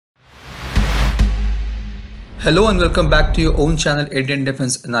Hello and welcome back to your own channel Indian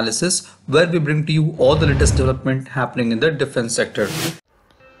Defense Analysis, where we bring to you all the latest development happening in the defense sector.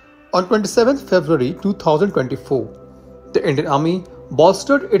 On 27th February 2024, the Indian Army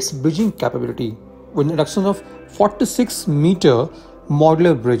bolstered its bridging capability with the induction of 46-meter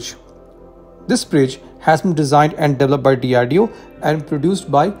modular bridge. This bridge has been designed and developed by DRDO and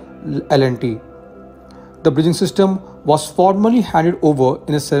produced by L&T. The bridging system was formally handed over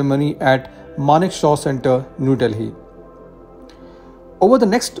in a ceremony at Manekshaw Centre, New Delhi. Over the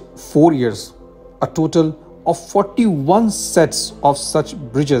next 4 years, a total of 41 sets of such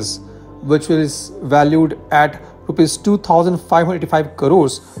bridges, which is valued at Rs 2,585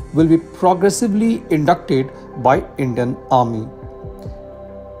 crores, will be progressively inducted by Indian Army.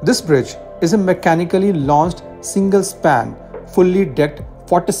 This bridge is a mechanically launched single-span, fully decked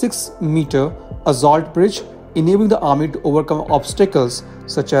 46-meter assault bridge, enabling the Army to overcome obstacles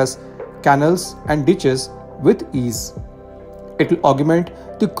such as canals and ditches with ease. It will augment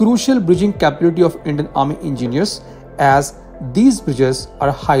the crucial bridging capability of Indian Army engineers, as these bridges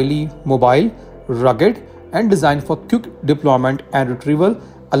are highly mobile, rugged, and designed for quick deployment and retrieval,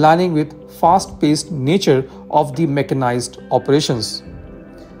 aligning with fast-paced nature of the mechanized operations.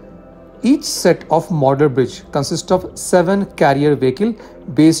 Each set of modular bridge consists of 7 carrier vehicles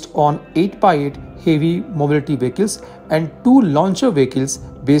based on 8x8 heavy mobility vehicles and 2 launcher vehicles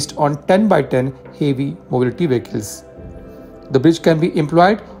based on 10x10 heavy mobility vehicles. The bridge can be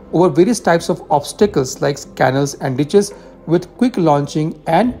employed over various types of obstacles like canals and ditches with quick launching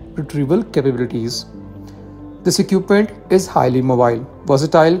and retrieval capabilities. This equipment is highly mobile,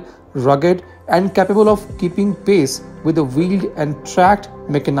 versatile, rugged, and capable of keeping pace with the wheeled and tracked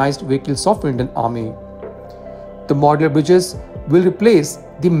mechanized vehicles of Indian Army. The modular bridges will replace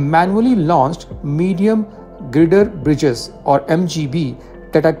the manually launched medium girder bridges or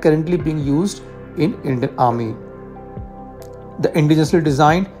MGB that are currently being used in Indian Army. The indigenously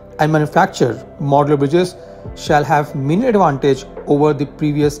designed and manufactured modular bridges shall have many advantages over the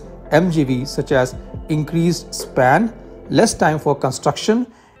previous MGB, such as increased span, less time for construction,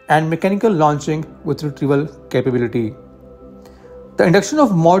 and mechanical launching with retrieval capability. The induction of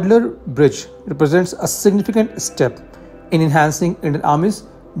modular bridge represents a significant step in enhancing Indian Army's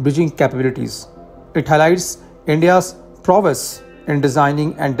bridging capabilities. It highlights India's prowess in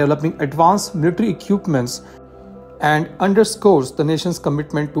designing and developing advanced military equipments and underscores the nation's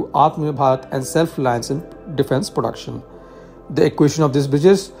commitment to Atmanirbhar Bharat and self-reliance in defense production. The acquisition of these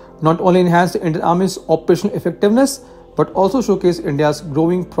bridges not only enhanced the Indian Army's operational effectiveness, but also showcase India's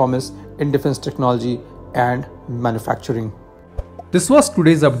growing promise in defense technology and manufacturing. This was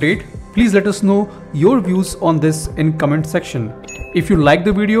today's update. Please let us know your views on this in comment section. If you like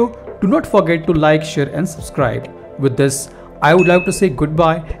the video, do not forget to like, share and subscribe. With this, I would like to say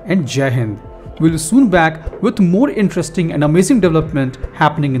goodbye and Jai Hind. We'll soon back with more interesting and amazing development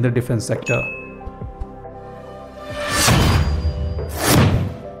happening in the defense sector.